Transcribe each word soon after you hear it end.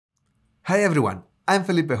Hi everyone, I'm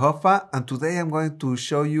Felipe Hoffa, and today I'm going to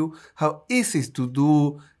show you how easy it is to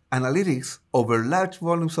do analytics over large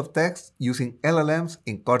volumes of text using LLMs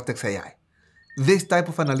in Cortex AI. This type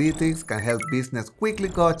of analytics can help business quickly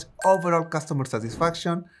gauge overall customer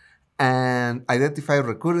satisfaction and identify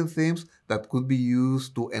recurring themes that could be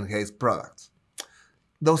used to enhance products.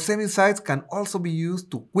 Those same insights can also be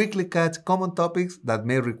used to quickly catch common topics that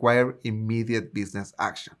may require immediate business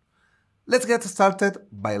action. Let's get started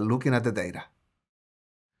by looking at the data.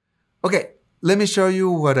 Okay, let me show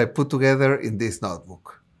you what I put together in this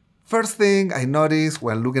notebook. First thing I noticed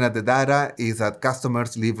when looking at the data is that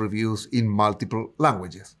customers leave reviews in multiple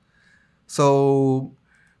languages. So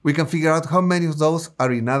we can figure out how many of those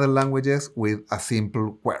are in other languages with a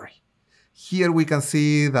simple query. Here we can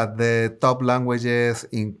see that the top languages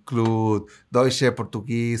include Deutsche,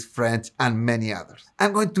 Portuguese, French, and many others.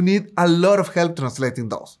 I'm going to need a lot of help translating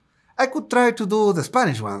those. I could try to do the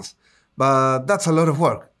Spanish ones, but that's a lot of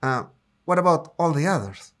work. What about all the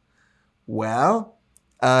others? Well,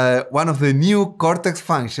 one of the new Cortex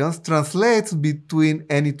functions translates between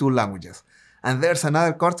any two languages. And there's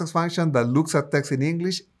another Cortex function that looks at text in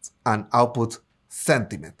English and outputs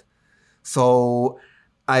sentiment. So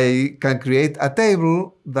I can create a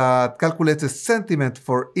table that calculates the sentiment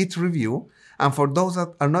for each review. And for those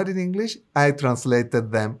that are not in English, I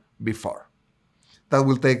translated them before. That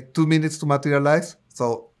will take 2 minutes to materialize,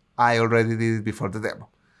 so I already did it before the demo.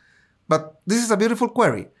 But this is a beautiful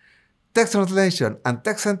query. Text translation and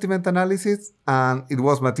text sentiment analysis, and it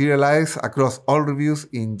was materialized across all reviews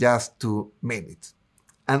in just 2 minutes.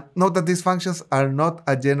 And note that these functions are not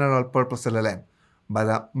a general purpose LLM, but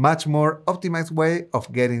a much more optimized way of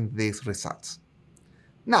getting these results.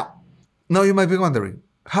 Now you might be wondering,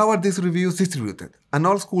 how are these reviews distributed? An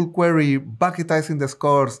old school query bucketizing the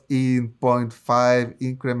scores in 0.5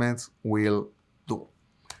 increments will do.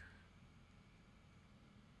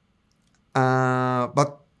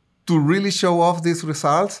 But to really show off these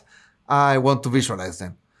results, I want to visualize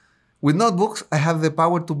them. With notebooks, I have the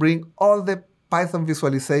power to bring all the Python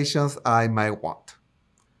visualizations I might want.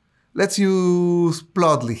 Let's use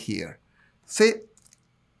Plotly here. See,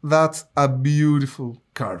 that's a beautiful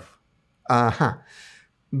curve.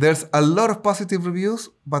 There's a lot of positive reviews,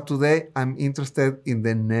 but today I'm interested in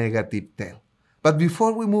the negative tail. But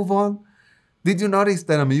before we move on, did you notice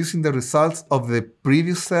that I'm using the results of the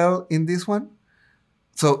previous cell in this one?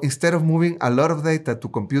 So instead of moving a lot of data to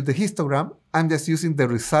compute the histogram, I'm just using the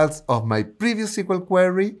results of my previous SQL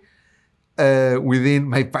query within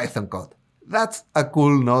my Python code. That's a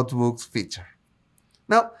cool notebooks feature.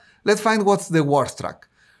 Now, let's find what's the worst track.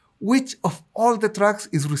 Which of all the tracks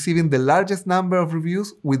is receiving the largest number of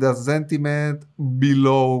reviews with a sentiment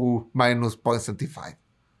below minus 0.75?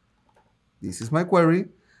 This is my query,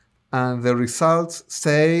 and the results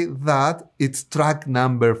say that it's track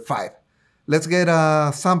number 5. Let's get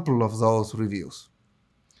a sample of those reviews.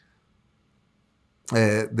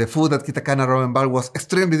 The food at Kitakana Ramen Bar was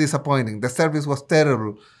extremely disappointing. The service was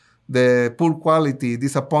terrible. The poor quality,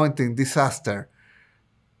 disappointing, disaster.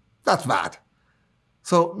 That's bad.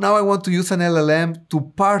 So now I want to use an LLM to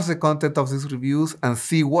parse the content of these reviews and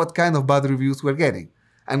see what kind of bad reviews we're getting.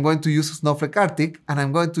 I'm going to use Snowflake Arctic, and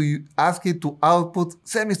I'm going to ask it to output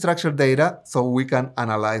semi-structured data so we can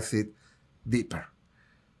analyze it deeper.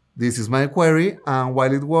 This is my query, and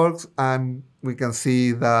while it works, we can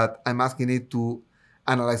see that I'm asking it to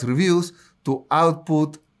analyze reviews, to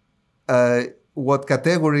output what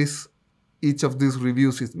categories each of these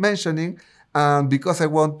reviews is mentioning. And because I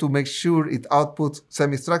want to make sure it outputs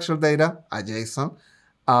semi-structured data, a JSON,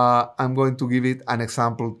 I'm going to give it an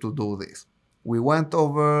example to do this. We went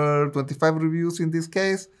over 25 reviews in this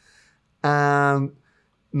case, and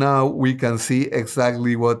now we can see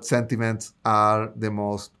exactly what sentiments are the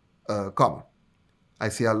most common. I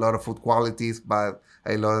see a lot of food qualities, but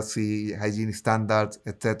I also see hygiene standards,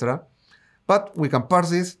 etc. But we can parse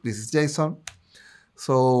this. This is JSON.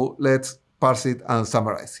 So let's parse it and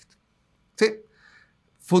summarize it. See,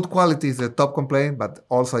 food quality is the top complaint, but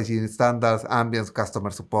also hygiene standards, ambience, customer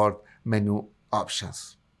support, menu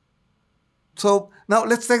options. So now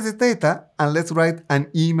let's take the data and let's write an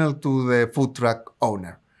email to the food truck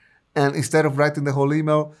owner. And instead of writing the whole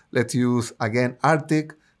email, let's use, again,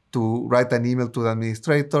 Arctic to write an email to the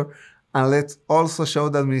administrator. And let's also show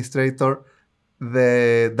the administrator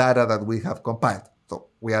the data that we have compiled. So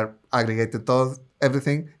we are aggregated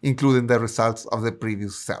everything, including the results of the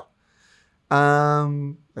previous cell.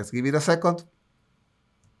 Let's give it a second,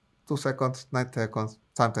 2 seconds, 9 seconds,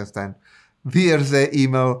 sometimes 10. Here's the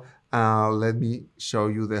email. Let me show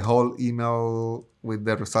you the whole email with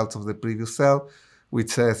the results of the previous cell, which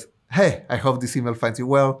says, hey, I hope this email finds you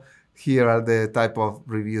well. Here are the type of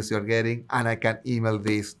reviews you're getting, and I can email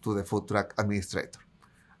this to the food truck administrator.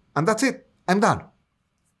 And that's it. I'm done.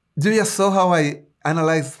 You just saw how I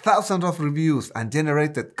analyzed thousands of reviews and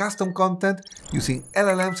generated custom content using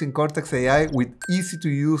LLMs in Cortex AI with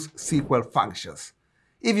easy-to-use SQL functions.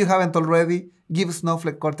 If you haven't already, give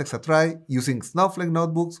Snowflake Cortex a try using Snowflake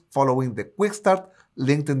notebooks following the quick start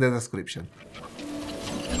linked in the description.